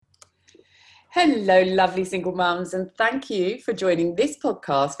Hello, lovely single mums, and thank you for joining this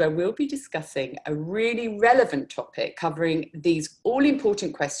podcast where we'll be discussing a really relevant topic covering these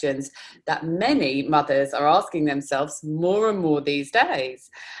all-important questions that many mothers are asking themselves more and more these days.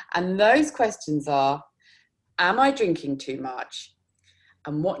 And those questions are, am I drinking too much?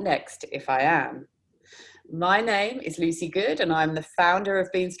 And what next if I am? My name is Lucy Good and I'm the founder of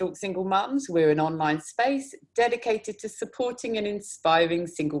Beanstalk Single Mums. We're an online space dedicated to supporting and inspiring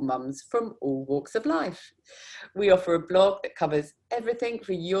single mums from all walks of life. We offer a blog that covers everything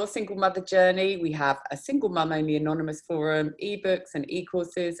for your single mother journey. We have a single mum only anonymous forum, ebooks and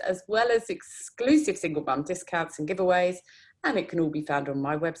e-courses, as well as exclusive single mum discounts and giveaways. And it can all be found on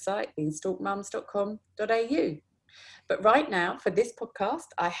my website, beanstalkmums.com.au. But right now, for this podcast,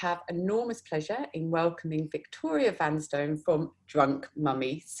 I have enormous pleasure in welcoming Victoria Vanstone from Drunk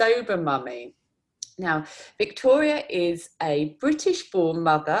Mummy, Sober Mummy. Now, Victoria is a British-born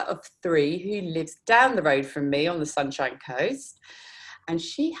mother of 3 who lives down the road from me on the Sunshine Coast. And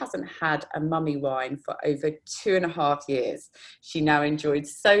she hasn't had a mummy wine for over 2.5 years. She now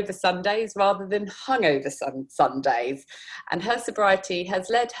enjoys sober Sundays rather than hungover Sundays. And her sobriety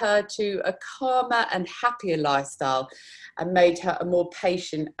has led her to a calmer and happier lifestyle and made her a more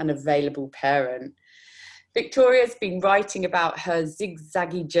patient and available parent. Victoria's been writing about her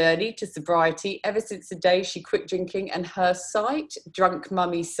zigzaggy journey to sobriety ever since the day she quit drinking, and her site,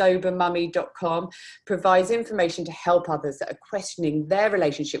 drunkmummysobermummy.com, provides information to help others that are questioning their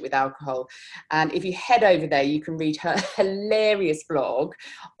relationship with alcohol. And if you head over there, you can read her hilarious blog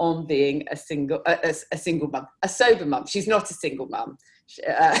on being a single mum, a sober mum. She's not a single mum.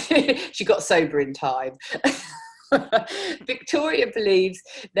 She got sober in time. Victoria believes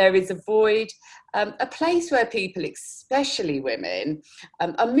there is a void, a place where people, especially women,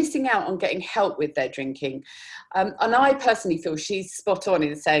 are missing out on getting help with their drinking. And I personally feel she's spot on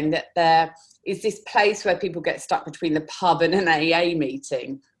in saying that there is this place where people get stuck between the pub and an AA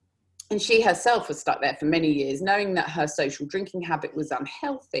meeting. And she herself was stuck there for many years, knowing that her social drinking habit was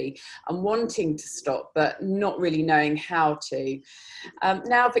unhealthy and wanting to stop, but not really knowing how to.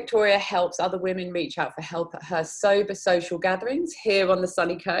 Now Victoria helps other women reach out for help at her sober social gatherings here on the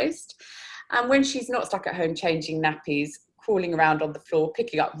sunny coast. And when she's not stuck at home changing nappies, crawling around on the floor,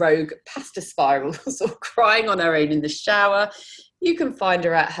 picking up rogue pasta spirals or crying on her own in the shower, you can find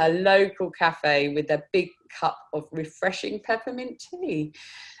her at her local cafe with a big cup of refreshing peppermint tea.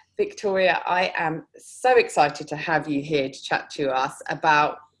 Victoria, I am so excited to have you here to chat to us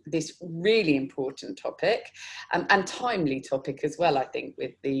about this really important topic, and timely topic as well, I think,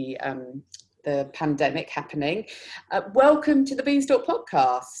 with the pandemic happening. Welcome to the Beanstalk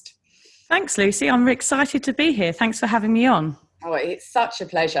podcast. Thanks, Lucy. I'm excited to be here. Thanks for having me on. Oh, it's such a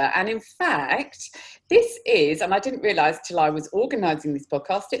pleasure. And in fact, this is, and I didn't realise till I was organising this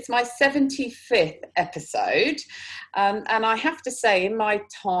podcast, it's my 75th episode. And I have to say, in my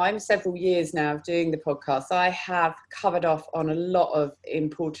time, several years now of doing the podcast, I have covered off on a lot of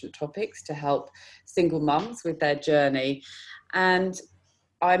important topics to help single mums with their journey. And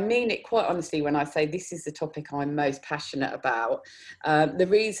I mean it quite honestly when I say this is the topic I'm most passionate about. The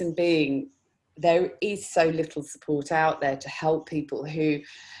reason being, there is so little support out there to help people who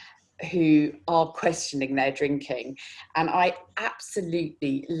are questioning their drinking. And I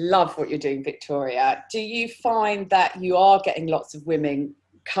absolutely love what you're doing, Victoria. Do you find that you are getting lots of women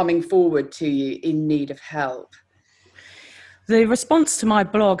coming forward to you in need of help? The response to my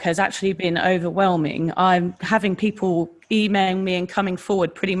blog has actually been overwhelming. I'm having people emailing me and coming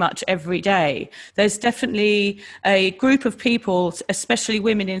forward pretty much every day. There's definitely a group of people, especially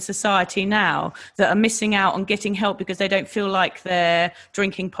women in society now, that are missing out on getting help because they don't feel like their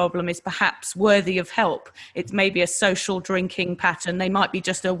drinking problem is perhaps worthy of help. It's maybe a social drinking pattern. They might be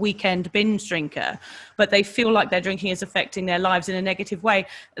just a weekend binge drinker, but they feel like their drinking is affecting their lives in a negative way.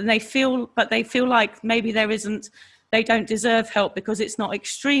 And they feel like maybe they don't deserve help because it's not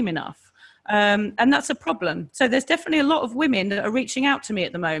extreme enough. And that's a problem. So there's definitely a lot of women that are reaching out to me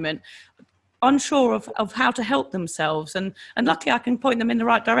at the moment, unsure of how to help themselves. And luckily I can point them in the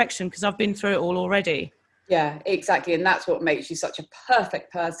right direction because I've been through it all already. Yeah, exactly. And that's what makes you such a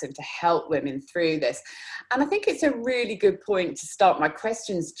perfect person to help women through this. And I think it's a really good point to start my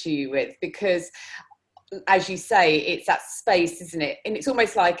questions to you with, because as you say, it's that space, isn't it? And it's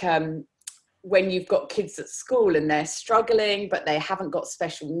almost like when you've got kids at school and they're struggling, but they haven't got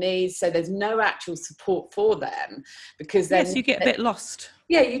special needs. So there's no actual support for them because then... Yes, you get a bit lost.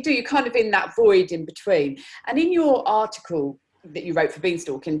 Yeah, you do. You're kind of in that void in between. And in your article that you wrote for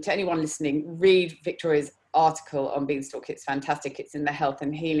Beanstalk, and to anyone listening, read Victoria's article on Beanstalk. It's fantastic. It's in the health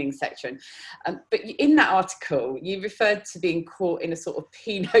and healing section. But in that article, you referred to being caught in a sort of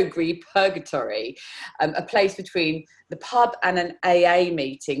Pinot Gris purgatory, a place between the pub and an AA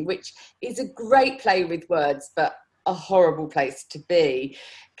meeting, which is a great play with words, but a horrible place to be.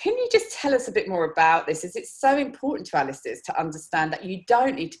 Can you just tell us a bit more about this? Is it so important to our listeners to understand that you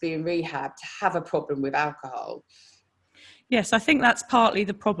don't need to be in rehab to have a problem with alcohol? Yes, I think that's partly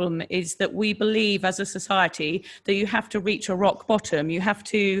the problem, is that we believe as a society that you have to reach a rock bottom. You have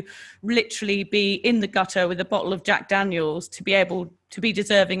to literally be in the gutter with a bottle of Jack Daniels to be able to be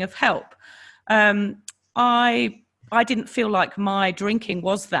deserving of help. I didn't feel like my drinking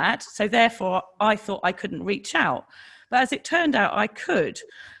was that, so therefore I thought I couldn't reach out. But as it turned out, I could.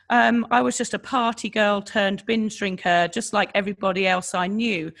 I was just a party girl turned binge drinker, just like everybody else I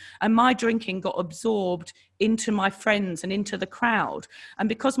knew. And my drinking got absorbed into my friends and into the crowd. And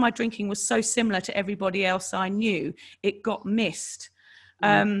because my drinking was so similar to everybody else I knew, it got missed.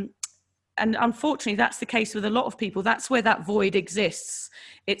 And unfortunately, that's the case with a lot of people. That's where that void exists.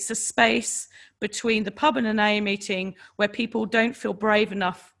 It's a space between the pub and an AA meeting where people don't feel brave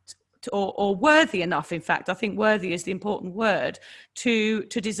enough or worthy enough, in fact, I think worthy is the important word, to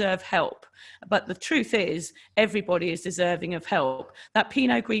deserve help. But the truth is, everybody is deserving of help. That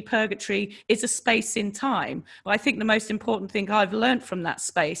Pinot Gris purgatory is a space in time. But I think the most important thing I've learned from that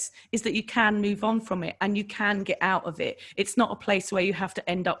space is that you can move on from it and you can get out of it. It's not a place where you have to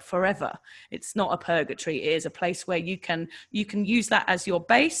end up forever. It's not a purgatory. It is a place where you can use that as your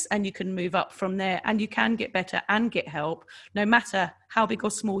base and you can move up from there, and you can get better and get help, no matter how big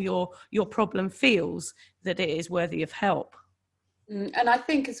or small your problem feels, that it is worthy of help. And I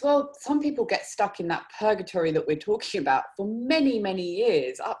think as well, some people get stuck in that purgatory that we're talking about for many, many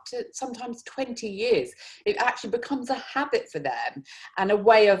years, up to sometimes 20 years. It actually becomes a habit for them and a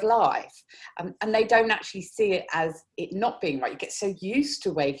way of life. And they don't actually see it as it not being right. You get so used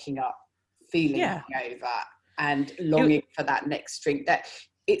to waking up feeling hungover and longing for that next drink that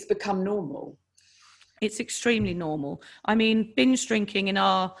it's become normal. It's extremely normal. I mean, binge drinking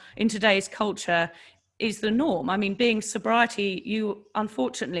in today's culture is the norm. I mean, being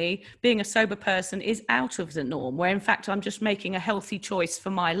unfortunately, being a sober person is out of the norm, where in fact I'm just making a healthy choice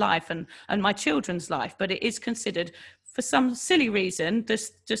for my life and my children's life. But it is considered, for some silly reason,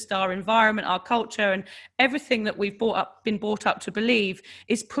 just our environment, our culture, and everything that we've been brought up to believe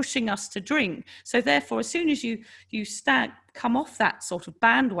is pushing us to drink. So therefore, as soon as you come off that sort of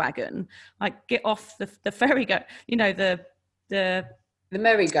bandwagon, like get off the ferry-go, the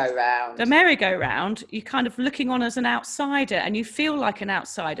merry-go-round. The merry-go-round, you're kind of looking on as an outsider, and you feel like an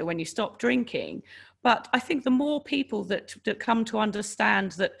outsider when you stop drinking. But I think the more people that come to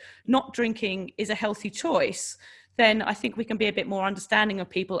understand that not drinking is a healthy choice, then I think we can be a bit more understanding of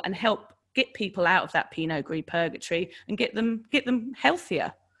people and help get people out of that Pinot Gris purgatory and get them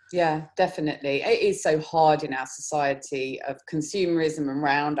healthier. Yeah, definitely. It is so hard in our society of consumerism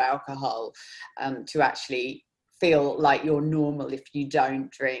around alcohol to actually feel like you're normal if you don't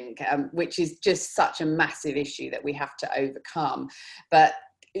drink, which is just such a massive issue that we have to overcome. But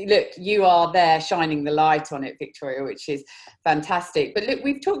look, you are there shining the light on it, Victoria, which is fantastic. But look,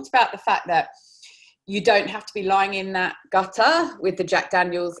 we've talked about the fact that you don't have to be lying in that gutter with the Jack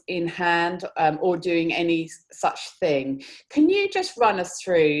Daniels in hand or doing any such thing. Can you just run us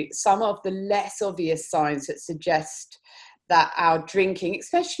through some of the less obvious signs that suggest that our drinking,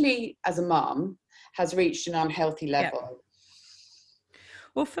 especially as a mum, has reached an unhealthy level? Yeah.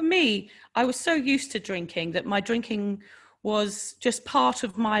 Well, for me, I was so used to drinking that my drinking was just part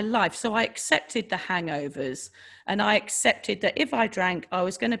of my life. So I accepted the hangovers, and I accepted that if I drank, I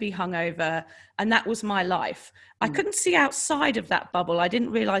was going to be hungover, and that was my life. I couldn't see outside of that bubble. I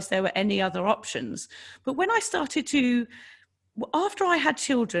didn't realize there were any other options. But when I started after I had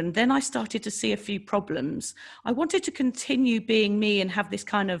children, then I started to see a few problems. I wanted to continue being me and have this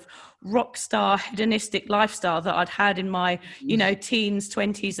kind of rock star hedonistic lifestyle that I'd had in my, teens,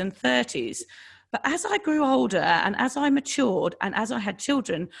 20s and 30s. But as I grew older and as I matured and as I had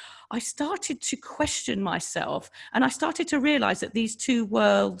children, I started to question myself, and I started to realize that these two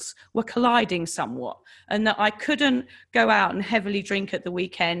worlds were colliding somewhat, and that I couldn't go out and heavily drink at the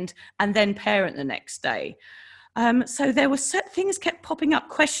weekend and then parent the next day. So there were things kept popping up,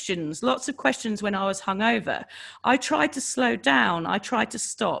 lots of questions when I was hungover. I tried to slow down. I tried to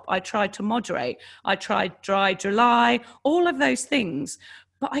stop. I tried to moderate. I tried dry July, all of those things.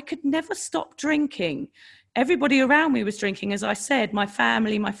 But I could never stop drinking. Everybody around me was drinking, as I said, my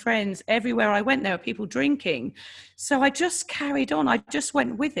family, my friends, everywhere I went, there were people drinking. So I just carried on. I just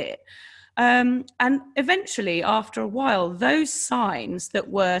went with it. And eventually, after a while, those signs that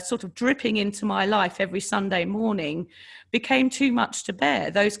were sort of dripping into my life every Sunday morning became too much to bear.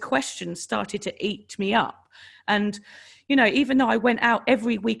 Those questions started to eat me up. And, you know, even though I went out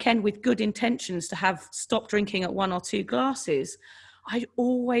every weekend with good intentions to have stopped drinking at 1 or 2 glasses, I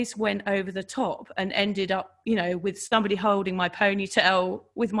always went over the top and ended up, you know, with somebody holding my ponytail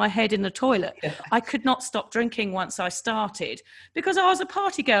with my head in the toilet. Yeah. I could not stop drinking once I started because I was a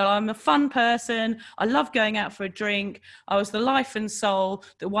party girl. I'm a fun person. I love going out for a drink. I was the life and soul,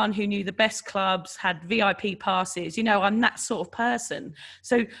 the one who knew the best clubs, had VIP passes. You know, I'm that sort of person.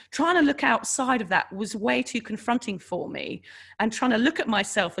 So trying to look outside of that was way too confronting for me. And trying to look at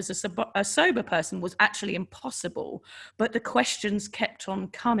myself as a sober person was actually impossible. But the questions kept on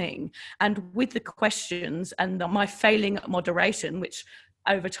coming. And with the questions and my failing at moderation, which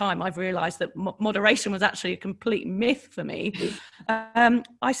over time I've realized that moderation was actually a complete myth for me,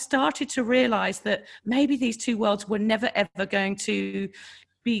 I started to realize that maybe these two worlds were never ever going to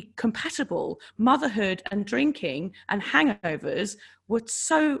be compatible. Motherhood and drinking and hangovers were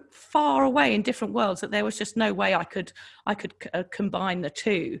so far away in different worlds that there was just no way I could combine the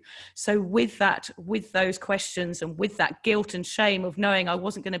two. So with that, with those questions and with that guilt and shame of knowing I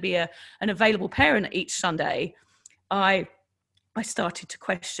wasn't going to be an available parent each Sunday, I started to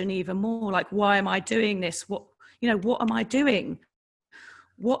question even more, like, why am I doing this? What am I doing?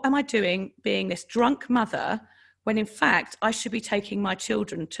 What am I doing being this drunk mother when in fact I should be taking my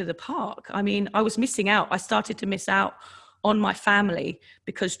children to the park? I mean, I was missing out. I started to miss out on my family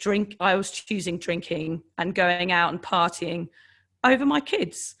because I was choosing drinking and going out and partying over my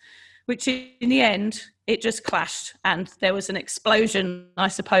kids, which in the end, it just clashed. And there was an explosion, I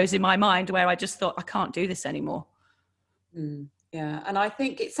suppose, in my mind where I just thought, I can't do this anymore. Yeah. And I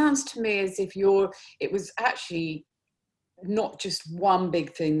think it sounds to me as if it was actually not just one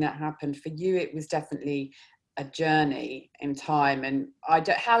big thing that happened for you. It was definitely a journey in time. And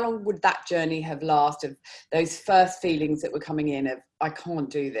how long would that journey have lasted? Those first feelings that were coming in of, I can't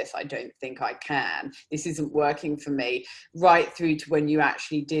do this, I don't think I can, this isn't working for me, right through to when you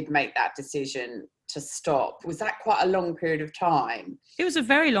actually did make that decision to stop. Was that quite a long period of time? It was a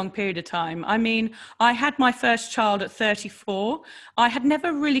very long period of time. I mean, I had my first child at 34. I had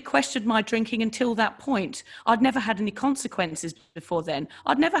never really questioned my drinking until that point. I'd never had any consequences before then.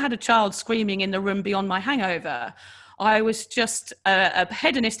 I'd never had a child screaming in the room beyond my hangover. I was just a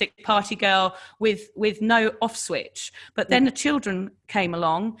hedonistic party girl with no off switch. But then the children came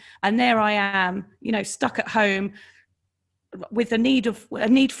along and there I am, you know, stuck at home with a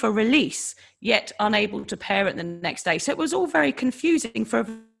need for release, yet unable to parent the next day. So it was all very confusing for a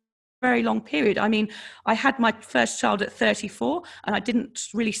very long period. I mean, I had my first child at 34 and I didn't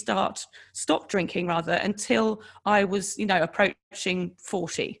really stop drinking rather until I was, you know, approaching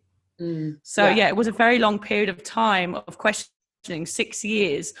 40. So yeah, it was a very long period of time of questioning, 6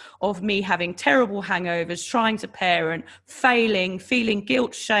 years of me having terrible hangovers, trying to parent, failing, feeling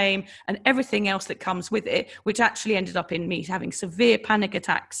guilt, shame, and everything else that comes with it, which actually ended up in me having severe panic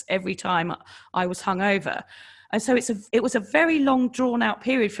attacks every time I was hungover. And so it was a very long, drawn-out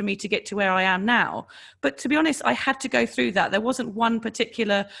period for me to get to where I am now. But to be honest, I had to go through that. There wasn't one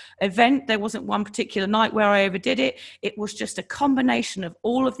particular event. There wasn't one particular night where I overdid it. It was just a combination of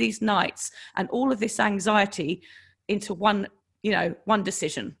all of these nights and all of this anxiety into one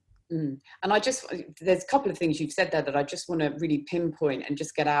decision. And there's a couple of things you've said there that I just want to really pinpoint and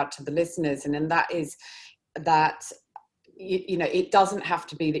just get out to the listeners. And then that is that, you know, it doesn't have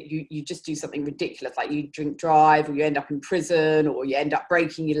to be that you just do something ridiculous, like you drink drive or you end up in prison or you end up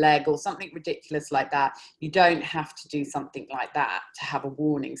breaking your leg or something ridiculous like that. You don't have to do something like that to have a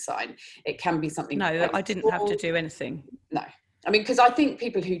warning sign. It can be something. No, I didn't have to do anything. No. I mean, because I think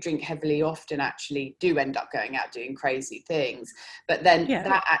people who drink heavily often actually do end up going out doing crazy things, but then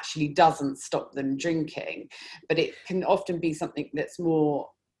that actually doesn't stop them drinking. But it can often be something that's more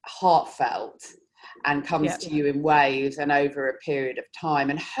heartfelt and comes to you in waves and over a period of time.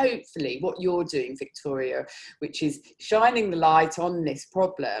 And hopefully what you're doing, Victoria, which is shining the light on this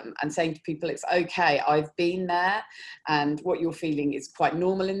problem and saying to people, it's okay, I've been there, and what you're feeling is quite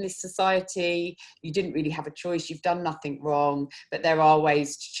normal in this society. You didn't really have a choice, you've done nothing wrong, but there are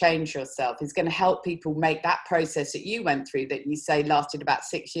ways to change yourself. It's going to help people make that process that you went through, that you say lasted about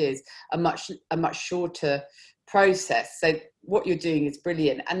 6 years, a much shorter process. So what you're doing is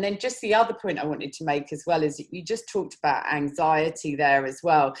brilliant. And then just the other point I wanted to make as well is you just talked about anxiety there as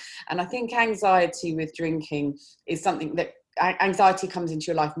well. And I think anxiety with drinking is something that anxiety comes into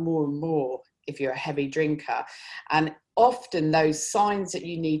your life more and more if you're a heavy drinker. And often those signs that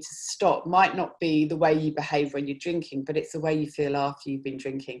you need to stop might not be the way you behave when you're drinking, but it's the way you feel after you've been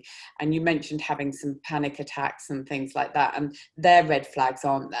drinking. And you mentioned having some panic attacks and things like that, and they're red flags,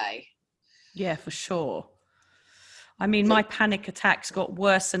 aren't they? Yeah, for sure. I mean, my panic attacks got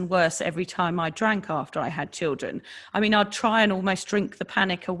worse and worse every time I drank after I had children. I mean, I'd try and almost drink the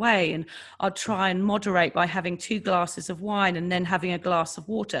panic away, and I'd try and moderate by having 2 glasses of wine and then having a glass of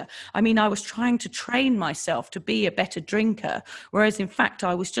water. I mean, I was trying to train myself to be a better drinker, whereas in fact,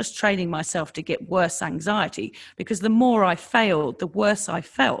 I was just training myself to get worse anxiety, because the more I failed, the worse I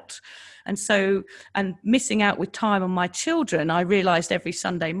felt. And so, and missing out with time on my children, I realized every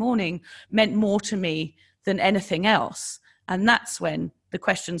Sunday morning meant more to me than anything else. And that's when the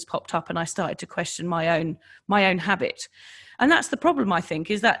questions popped up, and I started to question my own habit. And that's the problem, I think,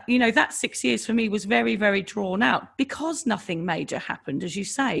 is that, you know, that 6 years for me was very, very drawn out because nothing major happened, as you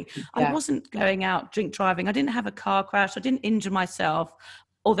say. Yeah. I wasn't going out drink driving. I didn't have a car crash. I didn't injure myself,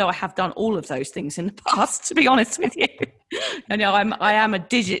 although I have done all of those things in the past, to be honest with you. You know, I am a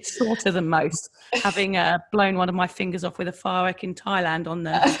digit shorter than most, having blown one of my fingers off with a firework in Thailand on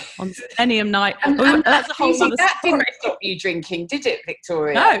Millennium Night. That's a whole other that story. Didn't stop you drinking, did it,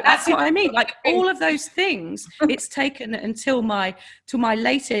 Victoria? No, that's what I mean. Like all of those things, it's taken until my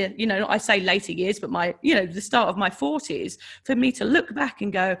later, you know, I say later years, but my, you know, the start of my 40s, for me to look back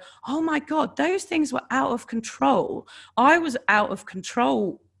and go, oh my God, those things were out of control. I was out of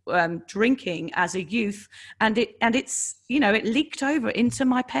control drinking as a youth, and it's, you know, it leaked over into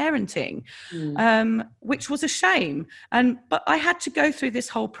my parenting, which was a shame. But I had to go through this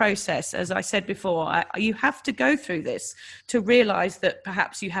whole process. As I said before, you have to go through this to realize that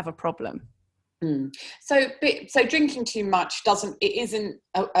perhaps you have a problem. So drinking too much isn't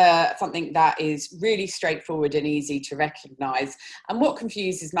something that is really straightforward and easy to recognise. And what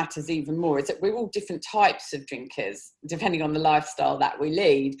confuses matters even more is that we're all different types of drinkers, depending on the lifestyle that we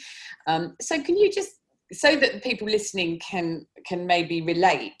lead. So can you just, so that the people listening can maybe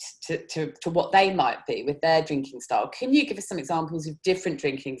relate to what they might be with their drinking style, can you give us some examples of different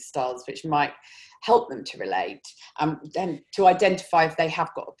drinking styles which might help them to relate and to identify if they have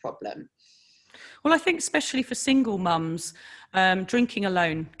got a problem? Well, I think especially for single mums, drinking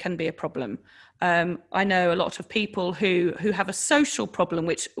alone can be a problem. I know a lot of people who have a social problem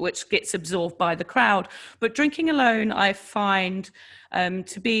which gets absorbed by the crowd, but drinking alone I find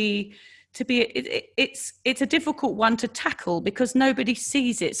it's a difficult one to tackle because nobody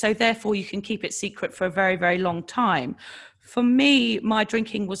sees it, so therefore you can keep it secret for a very, very long time. For me, my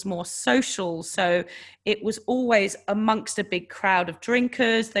drinking was more social, so it was always amongst a big crowd of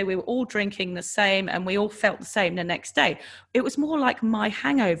drinkers. They were all drinking the same and we all felt the same the next day. It was more like my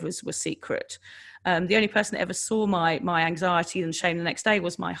hangovers were secret. The only person that ever saw my anxiety and shame the next day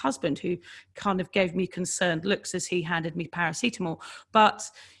was my husband, who kind of gave me concerned looks as he handed me paracetamol. But,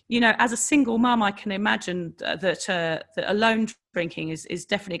 you know, as a single mum, I can imagine that alone drinking is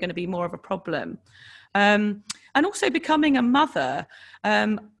definitely going to be more of a problem. And also becoming a mother,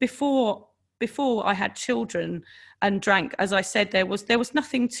 before I had children and drank, as I said, there was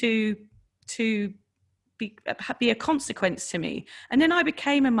nothing to be a consequence to me. And then I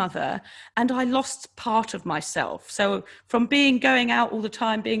became a mother and I lost part of myself. So from going out all the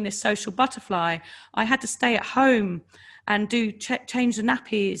time, being this social butterfly, I had to stay at home and do change the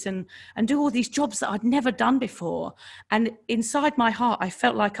nappies and do all these jobs that I'd never done before. And inside my heart, I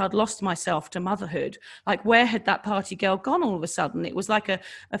felt like I'd lost myself to motherhood. Like, where had that party girl gone all of a sudden? It was like a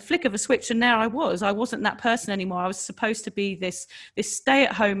flick of a switch, and there I wasn't that person anymore. I was supposed to be this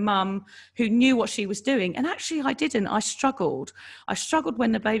stay-at-home mum who knew what she was doing. And actually I didn't. I struggled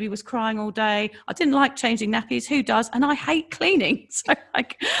when the baby was crying all day. I didn't like changing nappies. Who does? And I hate cleaning. So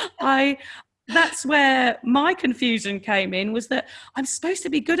that's where my confusion came in, was that I'm supposed to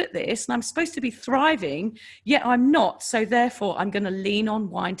be good at this and I'm supposed to be thriving, yet I'm not. So therefore I'm going to lean on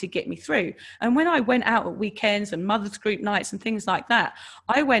wine to get me through. And when I went out at weekends and mother's group nights and things like that,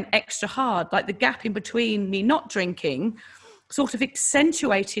 I went extra hard. Like, the gap in between me not drinking sort of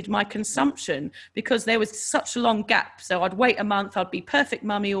accentuated my consumption because there was such a long gap. So I'd wait a month, I'd be perfect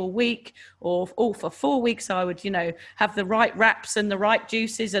mummy all week, or all for 4 weeks I would, you know, have the right wraps and the right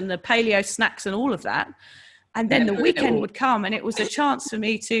juices and the paleo snacks and all of that. And then the weekend would come and it was a chance for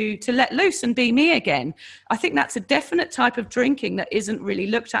me to let loose and be me again. I think that's a definite type of drinking that isn't really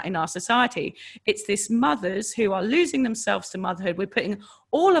looked at in our society. It's this mothers who are losing themselves to motherhood. We're putting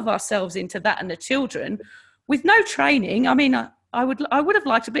all of ourselves into that and the children, with no training. I mean, I would have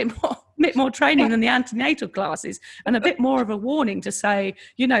liked a bit more training than the antenatal classes, and a bit more of a warning to say,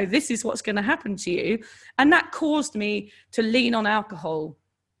 you know, this is what's going to happen to you. And that caused me to lean on alcohol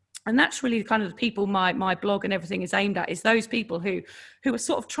And that's really kind of the people my blog and everything is aimed at, is those people who are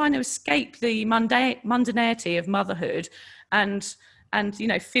sort of trying to escape the mundanity of motherhood, and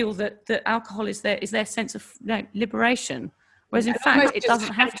feel that alcohol is their sense of liberation, whereas in fact it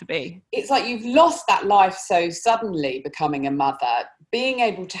doesn't have to be. It's like you've lost that life so suddenly becoming a mother. Being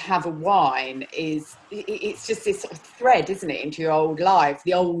able to have a wine it's just this sort of thread, isn't it, into your old life,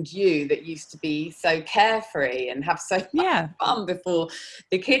 the old you that used to be so carefree and have so much fun before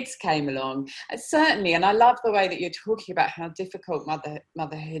the kids came along. And certainly, and I love the way that you're talking about how difficult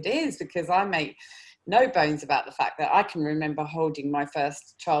motherhood is, because I make no bones about the fact that I can remember holding my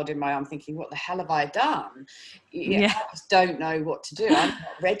first child in my arm thinking, what the hell have I done? I just don't know what to do. I'm not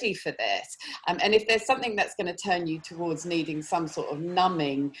ready for this. And if there's something that's going to turn you towards needing some sort of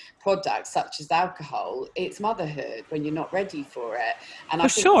numbing product, such as alcohol, it's motherhood when you're not ready for it. And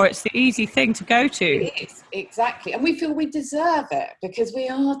sure, it's the easy thing to go to. It is, exactly. And we feel we deserve it because we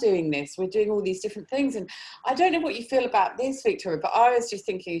are doing this. We're doing all these different things. And I don't know what you feel about this, Victoria, but I was just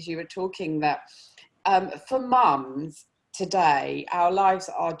thinking as you were talking that for mums today, our lives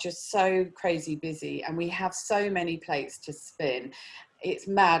are just so crazy busy and we have so many plates to spin. It's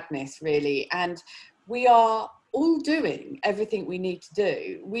madness, really. And we are all doing everything we need to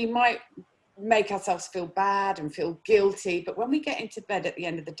do. We might make ourselves feel bad and feel guilty, but when we get into bed at the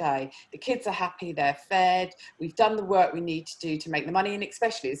end of the day, the kids are happy, they're fed, we've done the work we need to do to make the money, and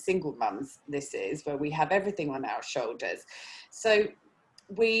especially as single mums, this is where we have everything on our shoulders. So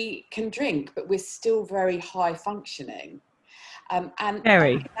we can drink, but we're still very high functioning. And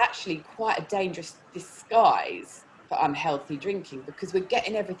it's actually quite a dangerous disguise for unhealthy drinking, because we're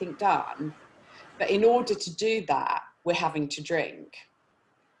getting everything done, but in order to do that, we're having to drink.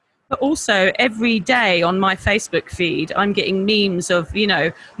 But also every day on my Facebook feed, I'm getting memes of,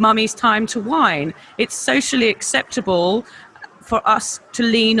 mummy's time to wine. It's socially acceptable for us to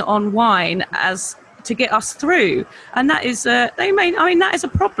lean on wine as to get us through, and that is that is a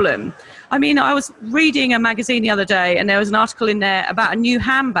problem. I mean, I was reading a magazine the other day, and there was an article in there about a new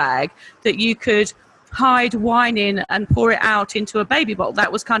handbag that you could hide wine in and pour it out into a baby bottle.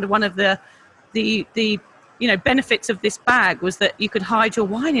 That was kind of one of the benefits of this bag, was that you could hide your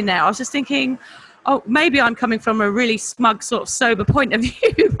wine in there. I was just thinking, oh, maybe I'm coming from a really smug sort of sober point of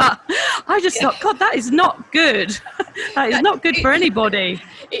view, but I just thought, God, that is not good. That is not good for anybody.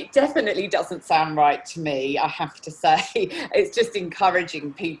 It definitely doesn't sound right to me, I have to say. It's just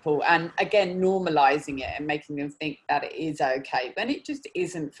encouraging people and, again, normalising it and making them think that it is okay, but it just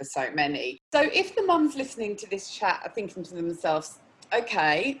isn't for so many. So if the mums listening to this chat are thinking to themselves,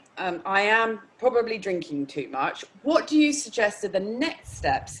 okay, I am probably drinking too much, what do you suggest are the next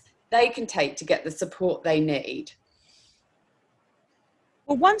steps they can take to get the support they need?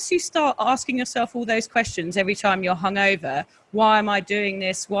 Well, once you start asking yourself all those questions every time you're hungover, why am I doing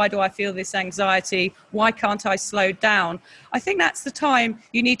this? Why do I feel this anxiety? Why can't I slow down? I think that's the time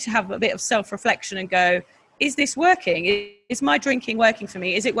you need to have a bit of self-reflection and go, is this working? Is my drinking working for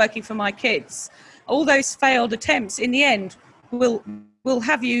me? Is it working for my kids? All those failed attempts in the end will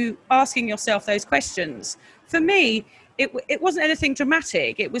have you asking yourself those questions. For me, it wasn't anything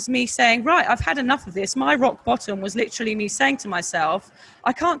dramatic. It was me saying, right, I've had enough of this. My rock bottom was literally me saying to myself,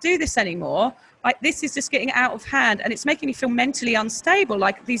 I can't do this anymore. This is just getting out of hand, and it's making me feel mentally unstable.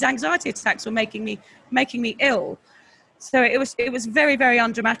 Like these anxiety attacks were making me ill. So it was very, very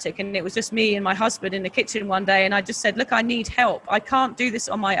undramatic, and it was just me and my husband in the kitchen one day, and I just said, look, I need help. I can't do this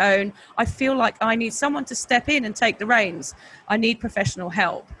on my own. I feel like I need someone to step in and take the reins. I need professional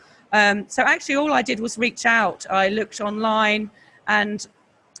help. So actually all I did was reach out. I looked online and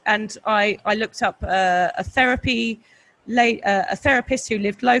I looked up a therapist who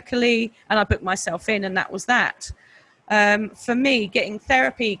lived locally, and I booked myself in, and that was that. For me, getting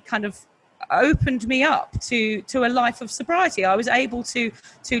therapy kind of opened me up to a life of sobriety. I was able to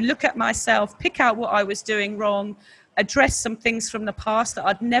look at myself, pick out what I was doing wrong, address some things from the past that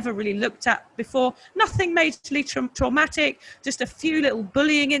I'd never really looked at before. Nothing majorly traumatic, just a few little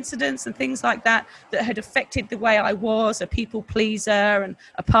bullying incidents and things like that had affected the way I was, a people pleaser and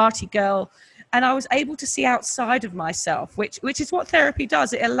a party girl. And I was able to see outside of myself, which is what therapy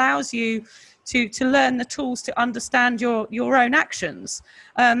does. It allows you to learn the tools to understand your own actions.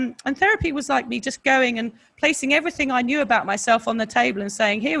 And therapy was like me just going and placing everything I knew about myself on the table and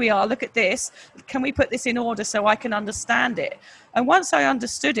saying, here we are, look at this. Can we put this in order so I can understand it? And once I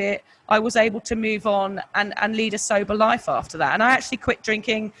understood it, I was able to move on and lead a sober life after that. And I actually quit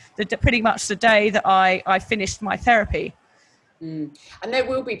drinking pretty much the day that I finished my therapy. And there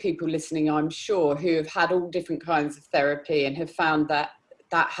will be people listening, I'm sure, who have had all different kinds of therapy and have found that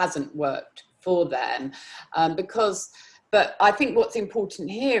hasn't worked for them, because But I think what's important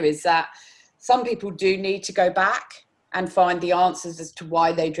here is that some people do need to go back and find the answers as to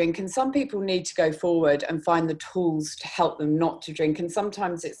why they drink. And some people need to go forward and find the tools to help them not to drink. And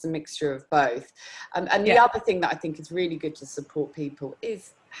sometimes it's a mixture of both. And the other thing that I think is really good to support people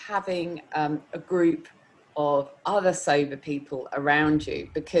is having a group of other sober people around you,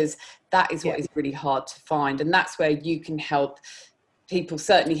 because that is what is really hard to find. And that's where you can help people,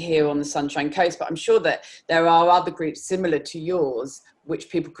 certainly here on the Sunshine Coast, but I'm sure that there are other groups similar to yours which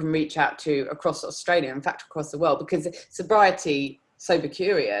people can reach out to across Australia, in fact across the world, because sobriety, Sober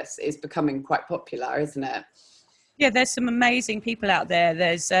Curious, is becoming quite popular, isn't it? Yeah, there's some amazing people out there.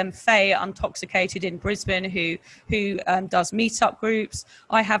 There's Faye Untoxicated in Brisbane who does meetup groups.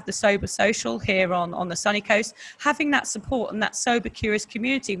 I have the Sober Social here on the sunny coast. Having that support and that Sober Curious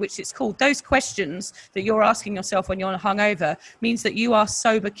community, which it's called, those questions that you're asking yourself when you're hungover means that you are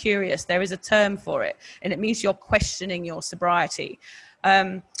sober curious. There is a term for it, and it means you're questioning your sobriety.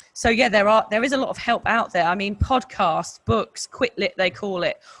 So yeah, there is a lot of help out there. I mean, podcasts, books, Quitlit, they call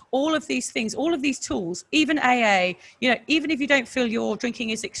it. All of these things, all of these tools, even AA, even if you don't feel your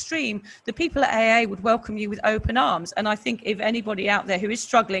drinking is extreme, the people at AA would welcome you with open arms. And I think if anybody out there who is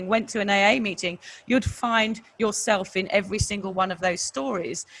struggling went to an AA meeting, you'd find yourself in every single one of those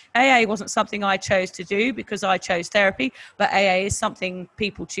stories. AA wasn't something I chose to do because I chose therapy, but AA is something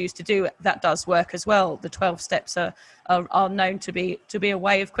people choose to do. That does work as well. The 12 steps are known to be a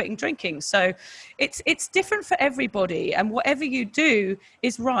way of quitting drinking. So it's different for everybody, and whatever you do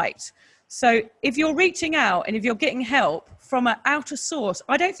is right. So if you're reaching out and if you're getting help from an outer source,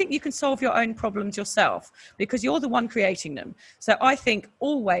 I don't think you can solve your own problems yourself, because you're the one creating them. So I think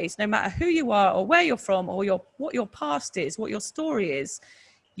always, no matter who you are or where you're from or what your past is, what your story is,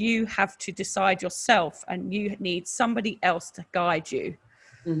 you have to decide yourself, and you need somebody else to guide you.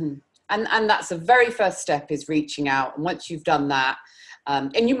 Mm-hmm. And that's the very first step, is reaching out. And once you've done that,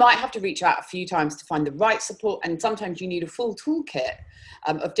 and you might have to reach out a few times to find the right support. And sometimes you need a full toolkit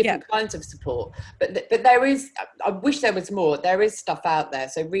of different kinds of support. But there is, I wish there was more. There is stuff out there.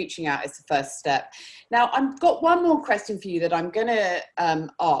 So reaching out is the first step. Now, I've got one more question for you that I'm going to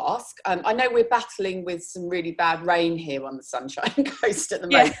ask. I know we're battling with some really bad rain here on the Sunshine Coast at the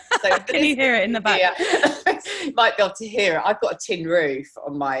moment. So can you hear it in the back? You might be able to hear it. I've got a tin roof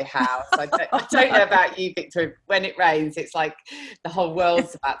on my house. I don't know about you, Victor. When it rains, it's like the whole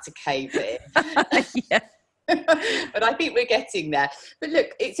world's about to cave in. But I think we're getting there. But look,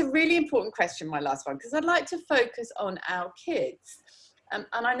 it's a really important question, my last one, because I'd like to focus on our kids. And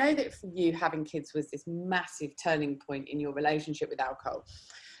I know that for you, having kids was this massive turning point in your relationship with alcohol.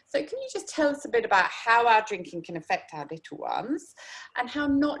 So can you just tell us a bit about how our drinking can affect our little ones, and how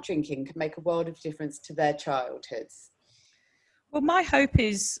not drinking can make a world of difference to their childhoods? Well, my hope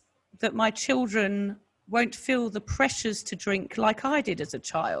is that my children won't feel the pressures to drink like I did as a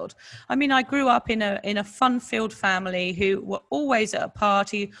child. I mean, I grew up in a fun-filled family who were always at a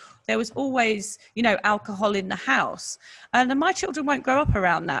party. There was always, alcohol in the house. And my children won't grow up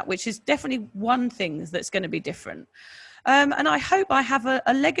around that, which is definitely one thing that's going to be different. And I hope I have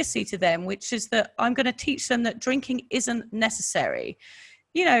a legacy to them, which is that I'm going to teach them that drinking isn't necessary.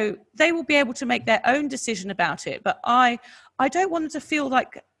 They will be able to make their own decision about it. But I don't want them to feel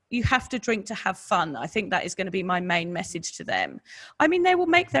like you have to drink to have fun. I think that is going to be my main message to them. I mean, they will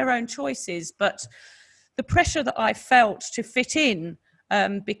make their own choices, but the pressure that I felt to fit in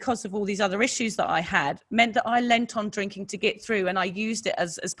because of all these other issues that I had meant that I lent on drinking to get through, and I used it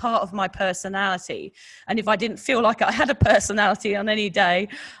as part of my personality. And if I didn't feel like I had a personality on any day,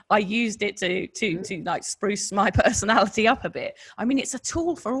 I used it to like spruce my personality up a bit. I mean, it's a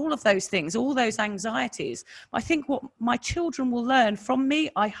tool for all of those things, all those anxieties. I think what my children will learn from me,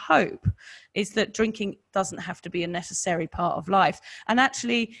 I hope, is that drinking doesn't have to be a necessary part of life. And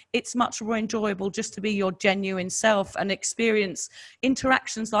actually, it's much more enjoyable just to be your genuine self and experience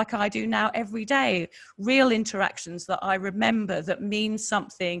interactions like I do now every day, real interactions that I remember, that mean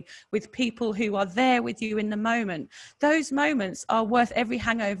something, with people who are there with you in the moment. Those moments are worth every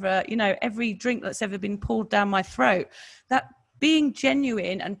hangover, every drink that's ever been poured down my throat. That being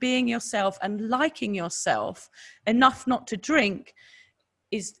genuine and being yourself and liking yourself enough not to drink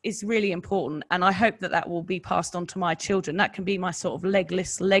is really important, and I hope that will be passed on to my children. That can be my sort of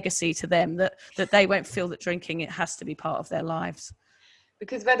legless legacy to them, that they won't feel that drinking, it has to be part of their lives.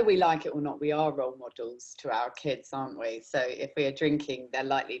 Because whether we like it or not, we are role models to our kids, aren't we? So if we are drinking, they're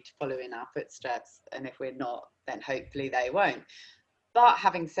likely to follow in our footsteps, and if we're not, then hopefully they won't. But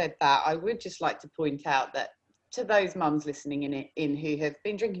having said that, I would just like to point out that to those mums listening in who have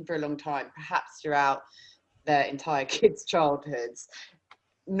been drinking for a long time, perhaps throughout their entire kids' childhoods,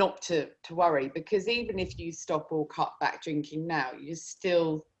 not to worry, because even if you stop or cut back drinking now, you're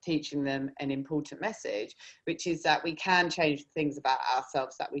still teaching them an important message, which is that we can change things about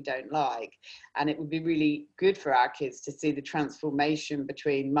ourselves that we don't like. And it would be really good for our kids to see the transformation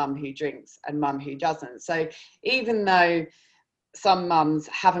between mum who drinks and mum who doesn't. So even though some mums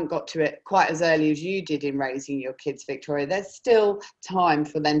haven't got to it quite as early as you did in raising your kids, Victoria, there's still time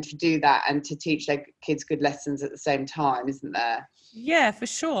for them to do that and to teach their kids good lessons at the same time, isn't there? Yeah, for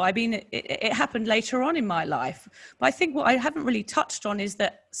sure. I mean, it happened later on in my life. But I think what I haven't really touched on is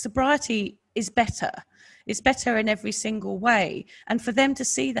that sobriety is better. It's better in every single way. And for them to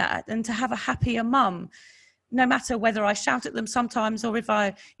see that and to have a happier mum, no matter whether I shout at them sometimes or if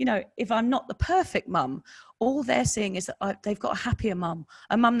I'm not the perfect mum, all they're seeing is that they've got a happier mum,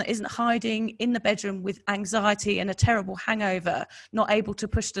 a mum that isn't hiding in the bedroom with anxiety and a terrible hangover, not able to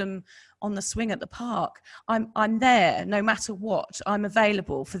push them on the swing at the park. I'm there no matter what. I'm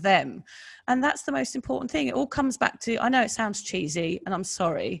available for them. And that's the most important thing. It all comes back to, I know it sounds cheesy and I'm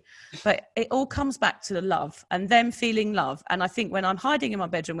sorry, but it all comes back to the love and them feeling love. And I think when I'm hiding in my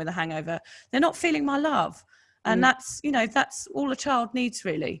bedroom with a hangover, they're not feeling my love. And that's all a child needs,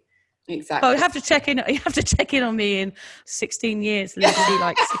 really. Exactly. But you have to check in on me in 16 years, literally,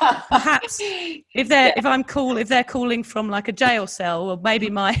 like perhaps if they're calling from like a jail cell, or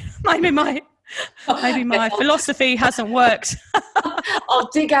maybe my philosophy hasn't worked. I'll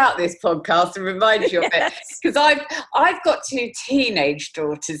dig out this podcast and remind you of it, because I've got 2 teenage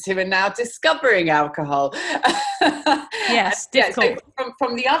daughters who are now discovering alcohol. Yes, difficult. So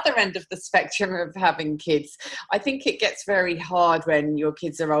from the other end of the spectrum of having kids, I think it gets very hard when your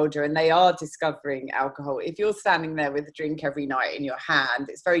kids are older and they are discovering alcohol. If you're standing there with a drink every night in your hand,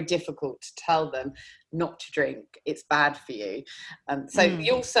 it's very difficult to tell them not to drink. It's bad for you. So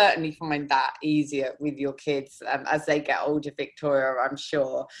you'll certainly find that easier with your kids as they get older, Victoria, I'm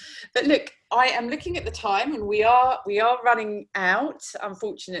sure. But look, I am looking at the time and we are running out,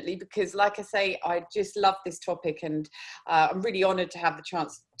 unfortunately, because like I say, I just love this topic, and I'm really honoured to have the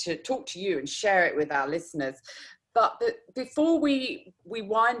chance to talk to you and share it with our listeners. But before we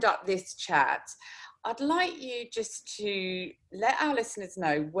wind up this chat, I'd like you just to let our listeners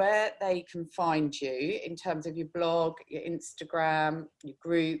know where they can find you in terms of your blog, your Instagram, your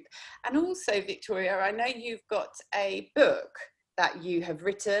group. And also, Victoria, I know you've got a book that you have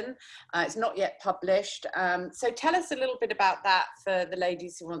written. It's not yet published. So tell us a little bit about that for the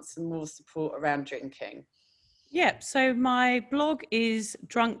ladies who want some more support around drinking. Yeah, so my blog is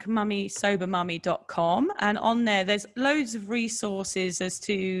drunkmummysobermummy.com, and on there's loads of resources as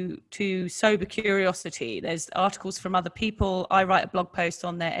to sober curiosity. There's articles from other people. I write a blog post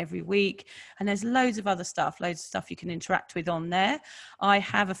on there every week, and there's loads of other stuff, loads of stuff you can interact with on there. I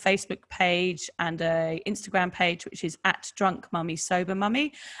have a Facebook page and a Instagram page, which is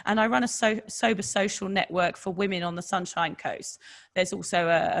 @drunkmummysobermummy, and I run a sober social network for women on the Sunshine Coast. There's also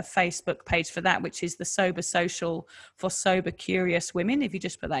a Facebook page for that, which is the Sober Social for Sober Curious Women. If you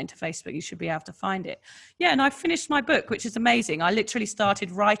just put that into Facebook, you should be able to find it. Yeah, and I finished my book, which is amazing. I literally started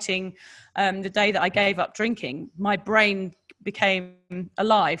writing the day that I gave up drinking. My brain became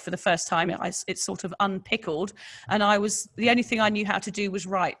alive for the first time. It's sort of unpickled, and the only thing I knew how to do was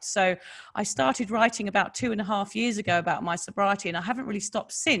write. So I started writing about 2.5 years ago about my sobriety, and I haven't really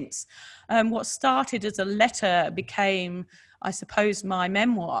stopped since. What started as a letter became, I suppose, my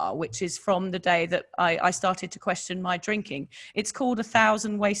memoir, which is from the day that I started to question my drinking. It's called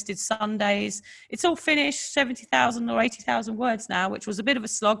 1,000 Wasted Sundays. It's all finished, 70,000 or 80,000 words now, which was a bit of a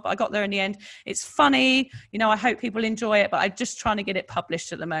slog, but I got there in the end. It's funny, I hope people enjoy it, but I'm just trying to get it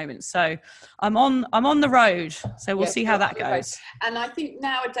published at the moment. So I'm on the road. So we'll see how that goes. And I think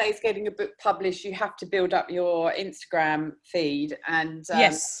nowadays getting a book published, you have to build up your Instagram feed. And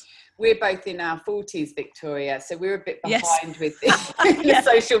yes. We're both in our 40s, Victoria, so we're a bit behind with the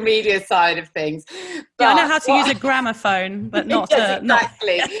social media side of things. But I know how to use a gramophone, but not... Yes,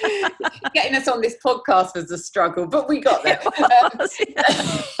 exactly. Getting us on this podcast was a struggle, but we got there.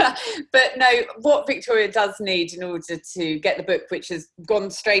 But no, what Victoria does need in order to get the book, which has gone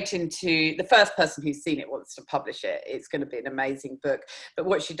straight into... The first person who's seen it wants to publish it. It's going to be an amazing book. But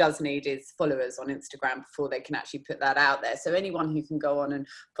what she does need is followers on Instagram before they can actually put that out there. So anyone who can go on and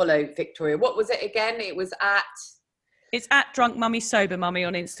follow Victoria. What was it again? It's at Drunk Mummy Sober Mummy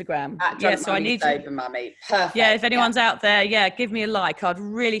on Instagram. So I need Sober Mummy. Perfect. Yeah, if anyone's out there, give me a like. I'd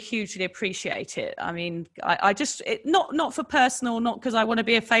really hugely appreciate it. I mean, I just not for personal, not because I want to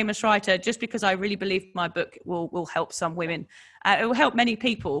be a famous writer, just because I really believe my book will help some women. It will help many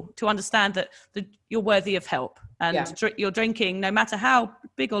people to understand that you're worthy of help, and your drinking, no matter how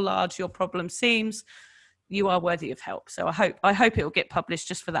big or large your problem seems, you are worthy of help. So I hope it will get published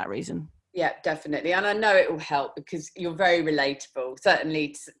just for that reason. Yeah, definitely, and I know it will help because you're very relatable,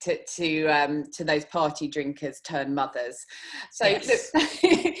 certainly to those party drinkers turned mothers. So Yes. look,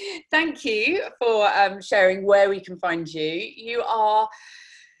 thank you for sharing where we can find you.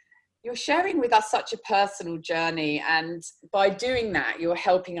 You're sharing with us such a personal journey, and by doing that you're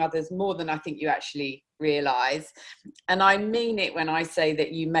helping others more than I think you actually realize. And I mean it when I say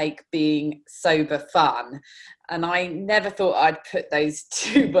that you make being sober fun, and I never thought I'd put those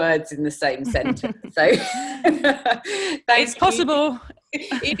two words in the same sentence. So It's possible.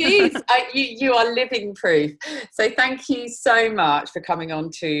 It is. You are living proof. So thank you so much for coming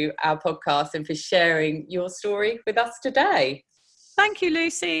on to our podcast and for sharing your story with us today. Thank you,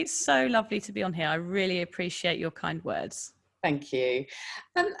 Lucy. It's so lovely to be on here. I really appreciate your kind words. Thank you.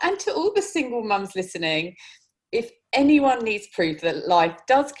 And to all the single mums listening, if anyone needs proof that life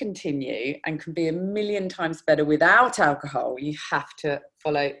does continue and can be a million times better without alcohol, you have to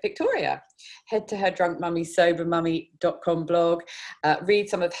follow Victoria. Head to her drunkmummysobermummy.com blog, read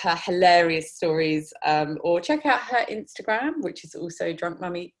some of her hilarious stories, or check out her Instagram, which is also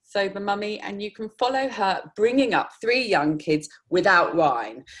drunkmummysobermummy, and you can follow her bringing up 3 young kids without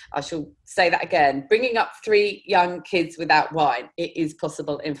wine. I shall say that again, bringing up 3 young kids without wine. It is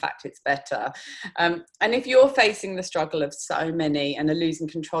possible. In fact, it's better. And if you're facing the struggle of so many and are losing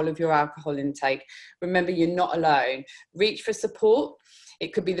control of your alcohol intake, remember you're not alone. Reach for support.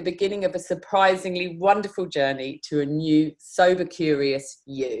 It could be the beginning of a surprisingly wonderful journey to a new, sober, curious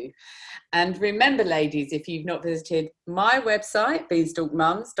you. And remember, ladies, if you've not visited my website,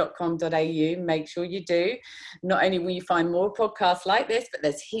 beanstalkmums.com.au, make sure you do. Not only will you find more podcasts like this, but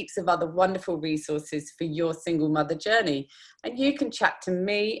there's heaps of other wonderful resources for your single mother journey. And you can chat to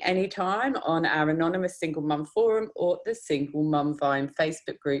me anytime on our anonymous Single Mum Forum or the Single Mum Vine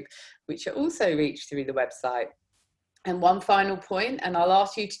Facebook group, which are also reached through the website. And one final point, and I'll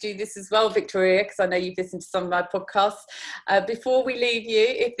ask you to do this as well, Victoria, because I know you've listened to some of my podcasts. Before we leave you,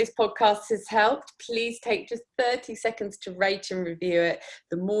 if this podcast has helped, please take just 30 seconds to rate and review it.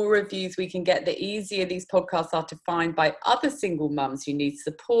 The more reviews we can get, the easier these podcasts are to find by other single mums who need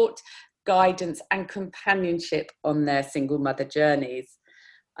support, guidance, and companionship on their single mother journeys.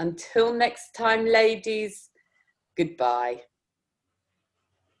 Until next time, ladies, goodbye.